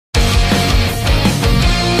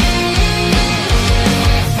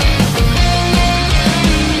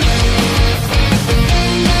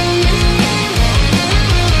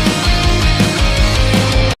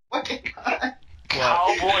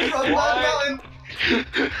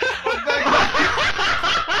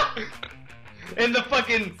In the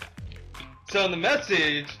fucking... So in the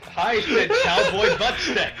message, hi said cowboy butt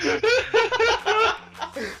sticks.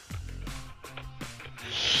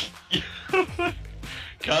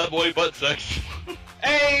 Cowboy butt sex.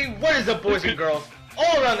 Hey, what is up, boys and girls?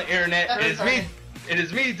 All around the internet, it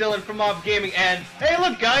is me, Dylan from Mob Gaming, and hey,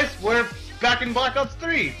 look, guys, we're back in Black Ops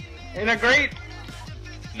 3. Ain't that great?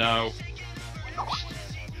 No.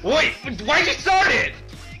 Wait, why'd you start it?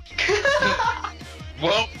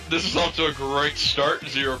 Well, this is off to a great start.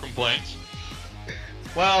 0 complaints.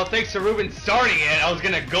 Well, thanks to Ruben starting it, I was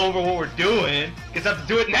gonna go over what we're doing. Guess I have to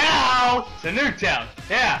do it now! It's a Nuk3town.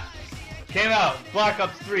 Yeah. Came out, Black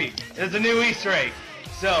Ops 3. There's a new Easter egg.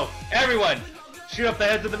 So, everyone, shoot up the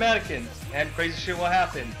heads of the mannequins, and crazy shit will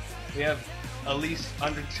happen. We have at least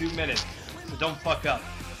under 2 minutes, so don't fuck up.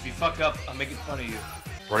 If you fuck up, I'm making fun of you.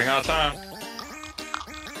 Running out of time.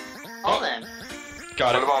 Oh then.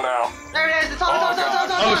 Got it. What about now? There it is, it's on, it's on.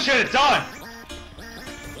 Oh shit, it's on!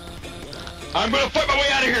 I'm gonna fight my way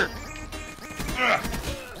out of here.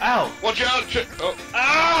 Ow! Watch out! Oh,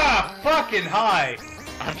 Ah! Fucking high!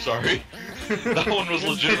 I'm sorry. That one was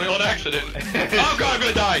legitimately on accident. Oh god, I'm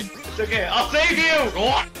gonna die. It's okay, I'll save you!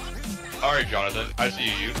 All right, Jonathan, I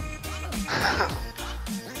see you.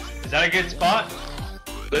 Is that a good spot?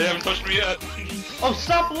 They haven't touched me yet. Oh,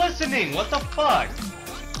 stop listening! What the fuck?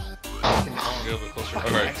 I want to get a bit closer.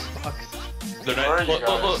 Alright. Xbox. They're Where are not. you Look,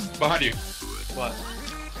 guys? behind you. What?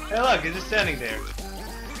 Hey, look, it's just standing there.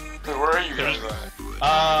 Dude, where are you guys at?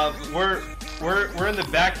 We're in the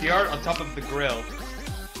backyard on top of the grill.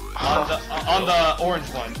 On the orange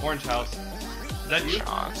one, orange house. Is that you?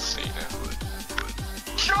 John Cena.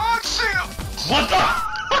 John Cena! What the?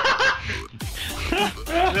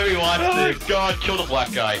 Let me watch Oh this. god, kill the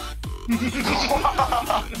black guy.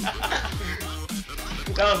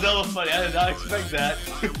 That was hella funny. I did not expect that.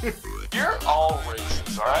 You're all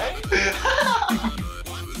racist, alright?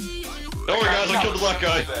 Don't worry guys, I killed the black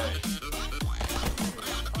guy.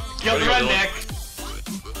 Kill the redneck.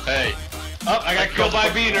 Hey. Oh, I got killed by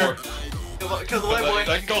a beaner. Kill the white boy.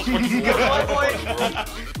 That can cause much more. Kill the white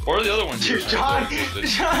boy. Or the other one. John,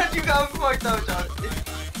 you got fucked up, John.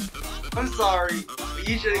 I'm sorry, but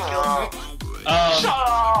you should have killed me. Shut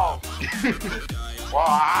up!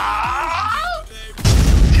 Wow!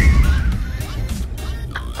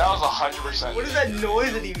 That was 100%. What is that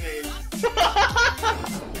noise that he made?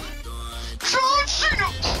 John Cena!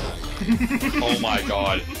 Oh my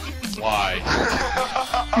god. Why?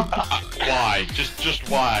 Why? Just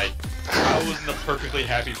why? I was in the perfectly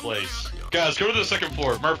happy place. Guys, go to the second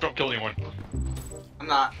floor. Murph, don't kill anyone. I'm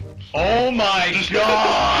not. Oh my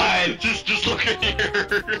god! Just look at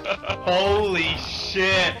here. Holy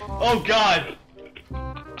shit! Oh god!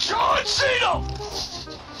 John Cena!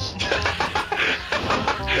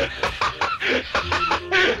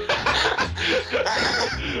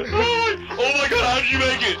 Oh my god, how did you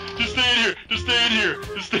make it? Just stay in here. Just stay in here.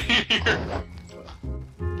 Just stay in here.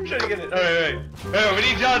 I'm trying to get it. Alright. Hey, we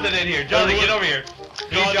need Jonathan in here. Jonathan, get over here.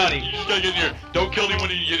 We need Johnny. You just gotta get in here. Don't kill anyone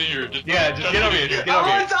when you get in here. Just Yeah, just get over here. Just get over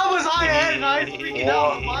I here. was high head and I was freaking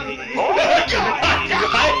out. Oh my god!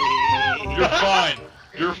 You're fine.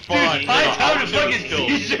 You're fine. Dude, I have his fucking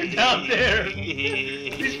t-shirt down there.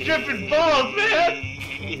 He's stripping balls, man.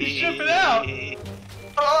 He's stripping out.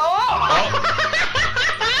 Oh.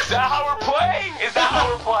 Is that how we're playing? Is that how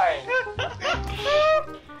we're playing?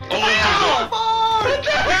 Oh, What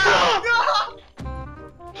the hell?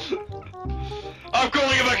 I'm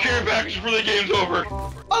calling it my carry package before the game's over.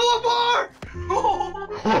 Allah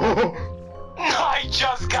I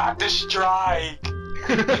just got the strike.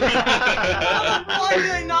 Why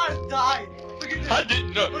did I not die? Look at this. I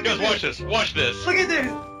didn't. No, Look guys, at watch this. this. Watch this. Look at this.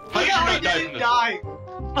 How Look did how you I not die didn't from die.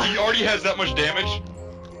 He already has that much damage.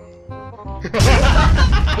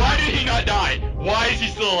 Why did he not die? Why is he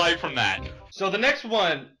still alive from that? So the next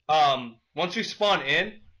one, once you spawn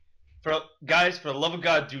in, guys, for the love of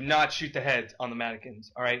God, do not shoot the heads on the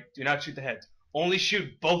mannequins. All right, do not shoot the heads. Only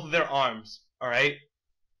shoot both of their arms. All right,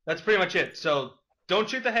 that's pretty much it. So don't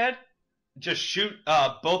shoot the head. Just shoot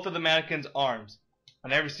both of the mannequins' arms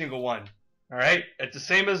on every single one. All right, it's the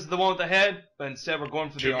same as the one with the head, but instead we're going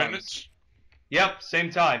for the 2 arms. minutes. Yep, same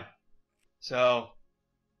time. So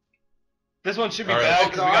this one should be All right. bad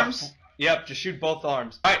Both 'cause we got. arms? Yep, just shoot both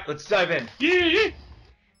arms. All right, let's dive in. Yeah.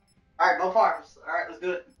 Alright, both arms. Alright, let's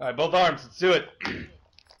do it. All right, both arms. Let's do it.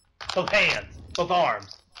 Both hands. Both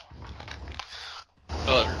arms.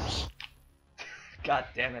 Utters. God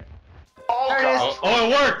damn it. Oh There it god. is. Oh,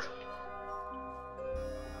 it worked.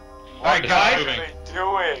 All right, It's guys. moving. What are they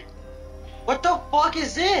doing? What the fuck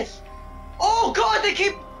is this? Oh god, they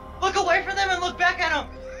keep... Look away from them and look back at them.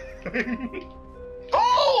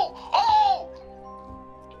 Oh! Oh!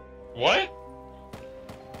 What?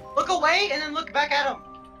 Look away and then look back at them.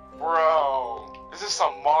 Bro, this is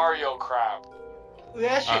some Mario crap.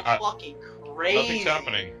 That shit fucking crazy. Nothing's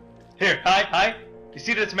happening. Here, hi. You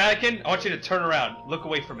see this mannequin? I want you to turn around. Look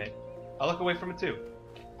away from it. I'll look away from it too.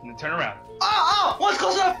 And then turn around. Oh! One's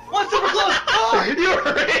close enough! One's super close! Oh! You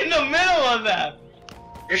were in the middle of that!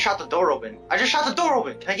 I just shot the door open. I just shot the door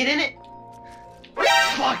open. Can I get in it?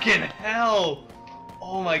 Fucking hell!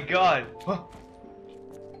 Oh my god.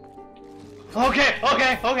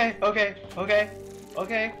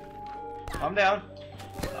 Okay. I'm down.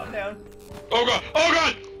 Oh god! Oh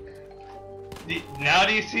god! Now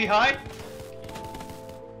do you see high?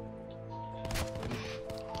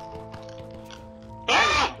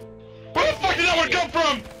 Ah! Where the fuck did that one come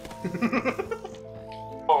from?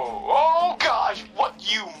 Oh gosh, what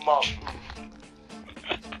you mum?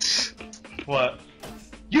 What?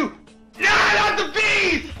 You! No, not the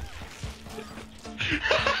bees!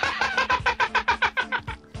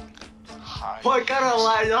 What kind of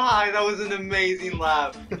lie? Hi, that was an amazing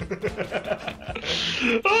laugh.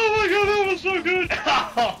 Oh my god, that was so good!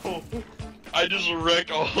 Ow. I just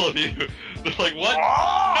wrecked all of you. They're like, what?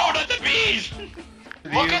 Oh! No, not the bees!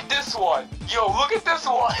 Look at this one. Yo, look at this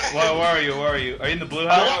one. Where are you? Are you in the blue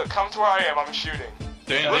house? Look, come to where I am. I'm shooting.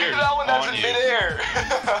 Damn, Look at that one that's in midair.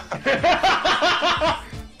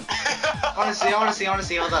 I wanna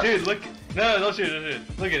see, hold up. Dude, look. No, don't shoot.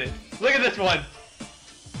 Look at it. Look at this one.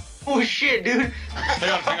 Oh shit, dude.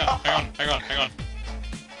 Hang on.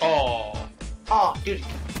 Oh. Oh, dude.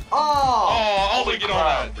 Oh! Oh, I'll Holy get on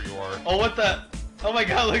crap. that for you are. Oh, what the? Oh my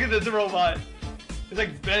god, look at this robot. It's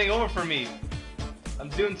like bending over for me. I'm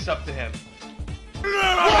doing stuff to him.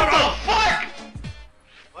 What the fuck?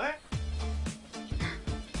 What?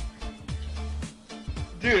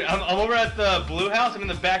 Dude, I'm over at the blue house. I'm in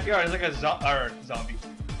the backyard. It's like a zombie.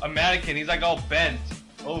 A mannequin. He's like all bent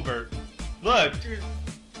over. Look. Dude.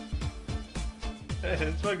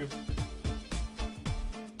 It's fucking.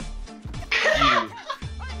 You.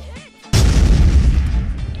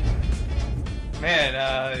 Man,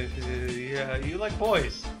 yeah, you like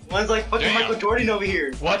boys. One's like fucking Damn. Michael Jordan over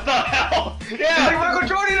here. What the hell? He's like Yeah. Michael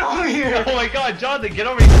Jordan over here. Oh my god, Jonathan, get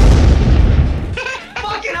over here.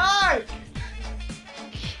 Fucking high.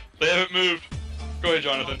 They haven't moved. Go ahead,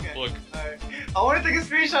 Jonathan. Okay. Look. Alright. I want to take a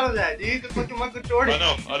screenshot of that, dude. The fucking Michael Jordan.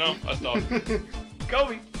 I know. I stopped.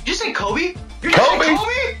 Kobe. Did you say Kobe? You're Kobe? saying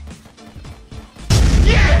Kobe?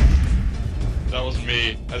 Yes! That was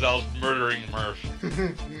me, as I was murdering Murph.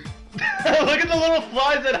 Look at the little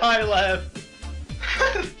flies that high left.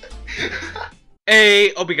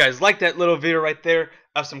 Hey, hope you guys liked that little video right there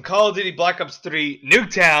of some Call of Duty Black Ops 3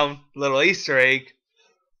 Nuketown little Easter egg.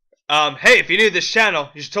 Hey, if you're new to this channel,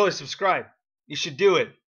 you should totally subscribe. You should do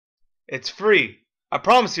it. It's free. I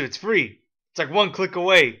promise you, it's free. It's like one click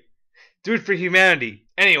away. Do it for humanity.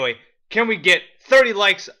 Anyway, can we get 30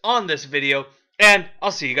 likes on this video? And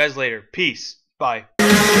I'll see you guys later. Peace. Bye.